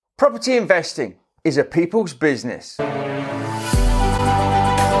Property investing is a people's business.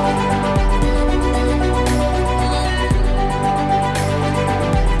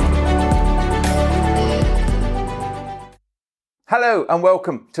 Hello and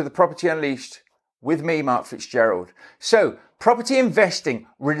welcome to the Property Unleashed with me, Mark Fitzgerald. So, property investing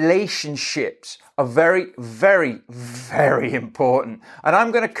relationships are very, very, very important. And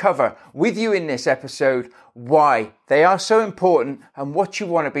I'm going to cover with you in this episode why they are so important and what you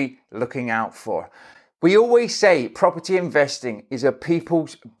want to be looking out for. We always say property investing is a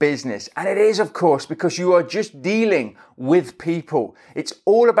people's business. And it is, of course, because you are just dealing with people. It's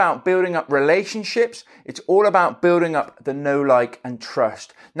all about building up relationships. It's all about building up the know, like, and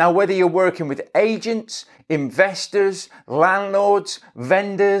trust. Now, whether you're working with agents, investors, landlords,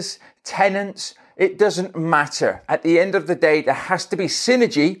 vendors, tenants, it doesn't matter. At the end of the day, there has to be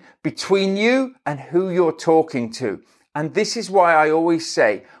synergy between you and who you're talking to. And this is why I always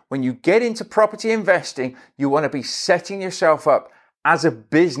say, when you get into property investing, you want to be setting yourself up as a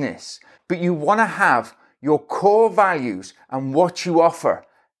business, but you want to have your core values and what you offer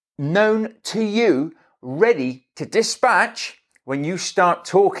known to you, ready to dispatch when you start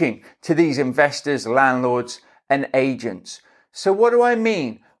talking to these investors, landlords, and agents. So what do I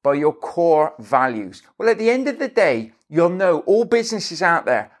mean by your core values? Well, at the end of the day, you'll know all businesses out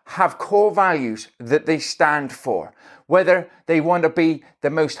there have core values that they stand for. Whether they want to be the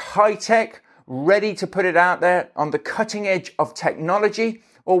most high-tech, ready to put it out there on the cutting edge of technology,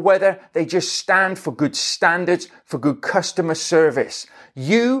 or whether they just stand for good standards, for good customer service.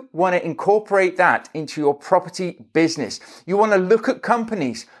 You want to incorporate that into your property business. You want to look at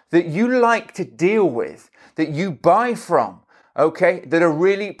companies that you like to deal with, that you buy from, okay, that are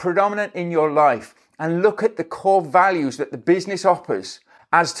really predominant in your life, and look at the core values that the business offers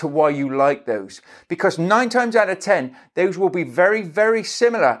as to why you like those. Because 9 times out of 10, those will be very, very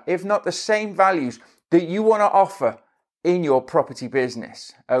similar, if not the same values that you want to offer in your property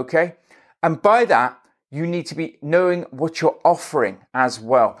business, okay? And by that, you need to be knowing what you're offering as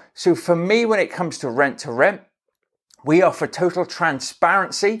well. So for me, when it comes to rent, we offer total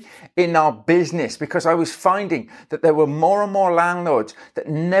transparency in our business, because I was finding that there were more and more landlords that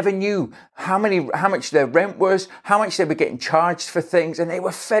never knew how much their rent was, how much they were getting charged for things, and they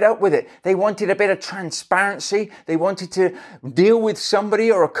were fed up with it. They wanted a bit of transparency. They wanted to deal with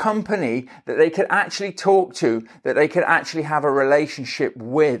somebody or a company that they could actually talk to, that they could actually have a relationship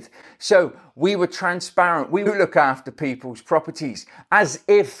with. So we were transparent. We would look after people's properties as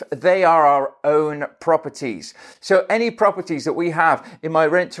if they are our own properties. So any properties that we have in my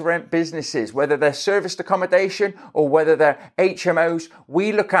rent-to-rent businesses, whether they're serviced accommodation or whether they're HMOs,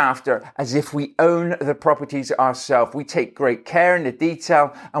 we look after as if we own the properties ourselves. We take great care in the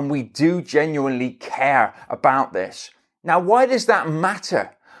detail, and we do genuinely care about this. Now, why does that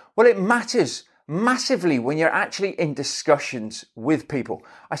matter? Well, it matters massively when you're actually in discussions with people.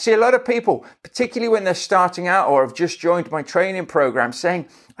 I see a lot of people, particularly when they're starting out or have just joined my training program, saying,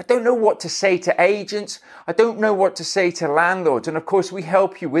 I don't know what to say to agents. I don't know what to say to landlords. And of course, we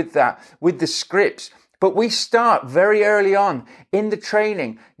help you with that, with the scripts. But we start very early on in the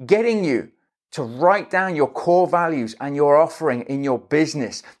training, getting you to write down your core values and your offering in your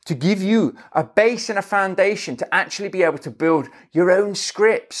business, to give you a base and a foundation to actually be able to build your own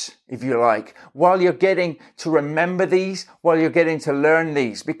scripts, if you like, while you're getting to remember these, while you're getting to learn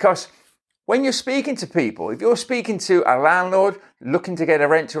these. Because when you're speaking to people, if you're speaking to a landlord looking to get a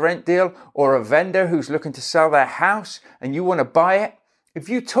rent-to-rent deal, or a vendor who's looking to sell their house and you want to buy it, if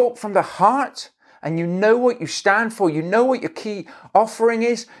you talk from the heart, and you know what you stand for, you know what your key offering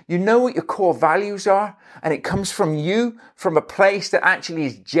is, you know what your core values are, and it comes from you, from a place that actually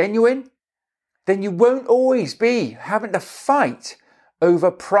is genuine, then you won't always be having to fight over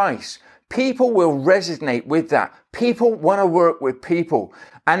price. People will resonate with that. People want to work with people.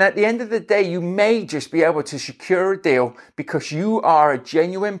 And at the end of the day, you may just be able to secure a deal because you are a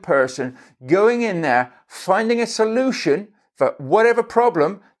genuine person going in there, finding a solution for whatever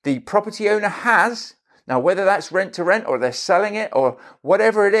problem the property owner has. Now, whether that's rent to rent or they're selling it or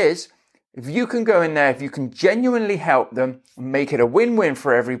whatever it is, if you can go in there, if you can genuinely help them, make it a win-win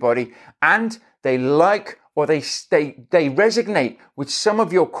for everybody, and they like or they resonate with some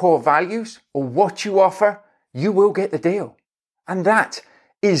of your core values or what you offer, you will get the deal. And that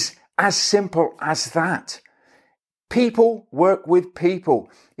is as simple as that. People work with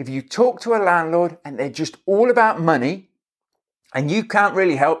people. If you talk to a landlord and they're just all about money, and you can't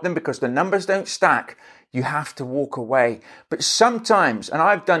really help them because the numbers don't stack, you have to walk away. But sometimes, and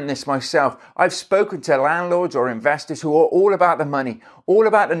I've done this myself, I've spoken to landlords or investors who are all about the money, all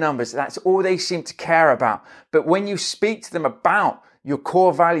about the numbers. That's all they seem to care about. But when you speak to them about your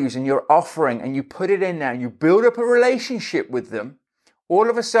core values and your offering and you put it in there and you build up a relationship with them, all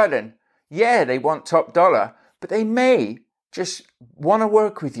of a sudden, yeah, they want top dollar, but they may just want to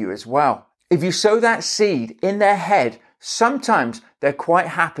work with you as well. If you sow that seed in their head, sometimes they're quite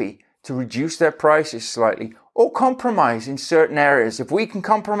happy to reduce their prices slightly or compromise in certain areas. If we can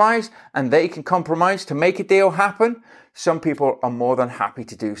compromise and they can compromise to make a deal happen, some people are more than happy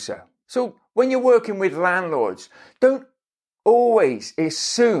to do so. So when you're working with landlords, don't always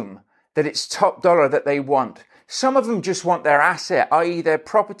assume that it's top dollar that they want. Some of them just want their asset, i.e. their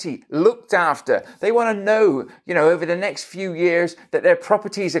property, looked after. They want to know, over the next few years that their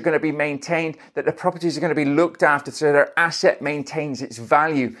properties are going to be maintained, that the properties are going to be looked after so their asset maintains its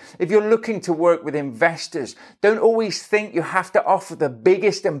value. If you're looking to work with investors, don't always think you have to offer the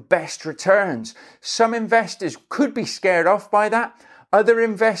biggest and best returns. Some investors could be scared off by that. Other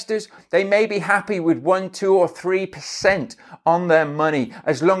investors, they may be happy with 1, 2, or 3% on their money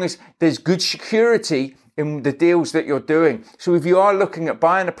as long as there's good security in the deals that you're doing. So if you are looking at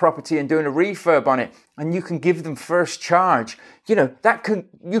buying a property and doing a refurb on it and you can give them first charge, you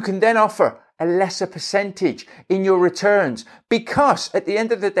can then offer a lesser percentage in your returns because at the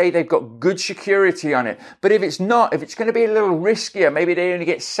end of the day, they've got good security on it. But if it's going to be a little riskier, maybe they only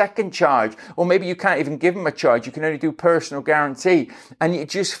get second charge, or maybe you can't even give them a charge. You can only do personal guarantee and it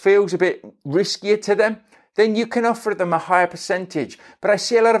just feels a bit riskier to them. Then you can offer them a higher percentage. But I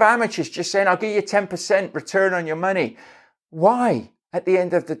see a lot of amateurs just saying, I'll give you 10% return on your money. Why? At the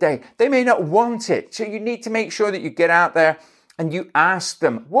end of the day, they may not want it. So you need to make sure that you get out there and you ask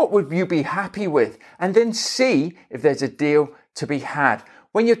them, what would you be happy with? And then see if there's a deal to be had.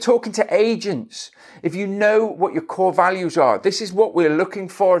 When you're talking to agents, if you know what your core values are, this is what we're looking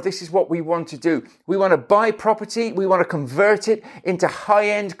for, this is what we want to do. We want to buy property, we want to convert it into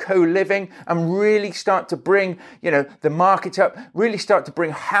high-end co-living and really start to bring, the market up, really start to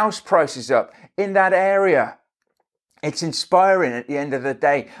bring house prices up in that area. It's inspiring at the end of the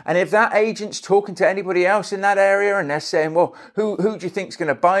day. And if that agent's talking to anybody else in that area and they're saying, well, who do you think's going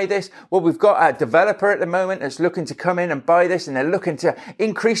to buy this? Well, we've got a developer at the moment that's looking to come in and buy this and they're looking to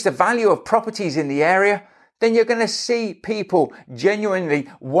increase the value of properties in the area. Then you're going to see people genuinely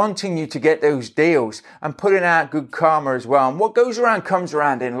wanting you to get those deals and putting out good karma as well. And what goes around comes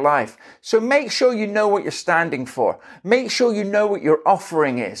around in life. So make sure you know what you're standing for. Make sure you know what your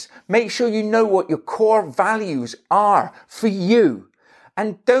offering is. Make sure you know what your core values are for you.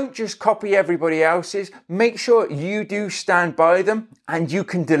 And don't just copy everybody else's. Make sure you do stand by them and you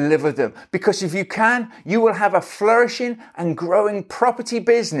can deliver them. Because if you can, you will have a flourishing and growing property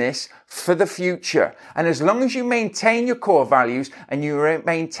business for the future. And as long as you maintain your core values and you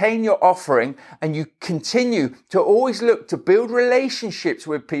maintain your offering and you continue to always look to build relationships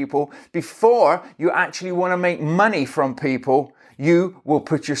with people before you actually want to make money from people, you will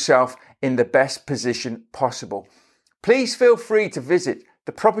put yourself in the best position possible. Please feel free to visit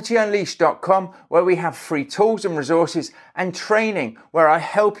thepropertyunleashed.com where we have free tools and resources and training where I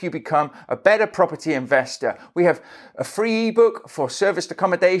help you become a better property investor. We have a free ebook for serviced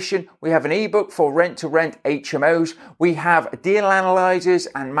accommodation. We have an ebook for rent-to-rent HMOs. We have deal analyzers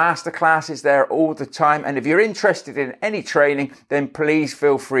and masterclasses there all the time. And if you're interested in any training, then please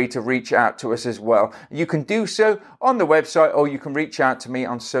feel free to reach out to us as well. You can do so on the website or you can reach out to me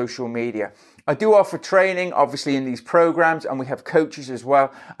on social media. I do offer training, obviously, in these programs, and we have coaches as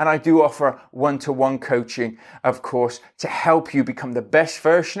well. And I do offer one-to-one coaching, of course, to help you become the best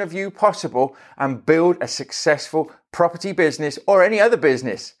version of you possible and build a successful property business or any other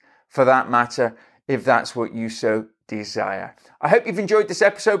business for that matter, if that's what you so desire. I hope you've enjoyed this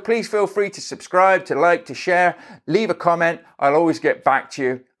episode. Please feel free to subscribe, to like, to share, leave a comment. I'll always get back to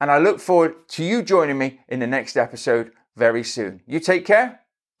you. And I look forward to you joining me in the next episode very soon. You take care.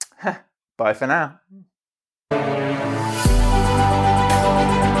 Bye for now.